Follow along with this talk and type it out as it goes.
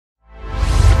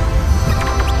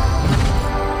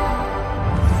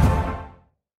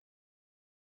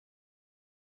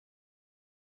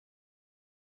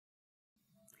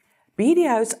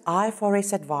BDO's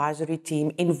IFRS advisory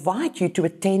team invite you to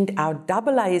attend our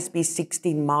AASB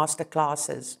 16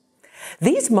 Masterclasses.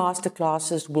 These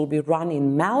Masterclasses will be run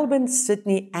in Melbourne,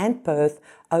 Sydney and Perth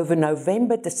over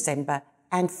November, December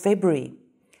and February.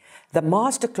 The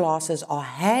Masterclasses are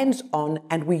hands-on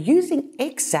and we're using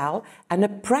Excel and a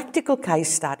practical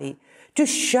case study to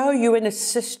show you and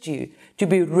assist you to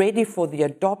be ready for the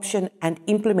adoption and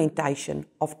implementation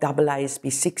of AASB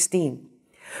 16.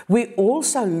 We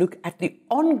also look at the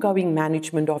ongoing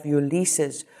management of your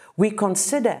leases. We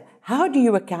consider how do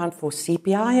you account for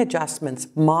CPI adjustments,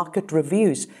 market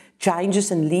reviews,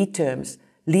 changes in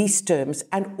lease terms,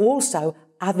 and also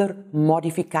other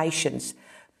modifications.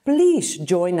 Please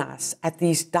join us at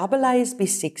these AASB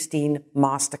 16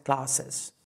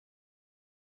 Masterclasses.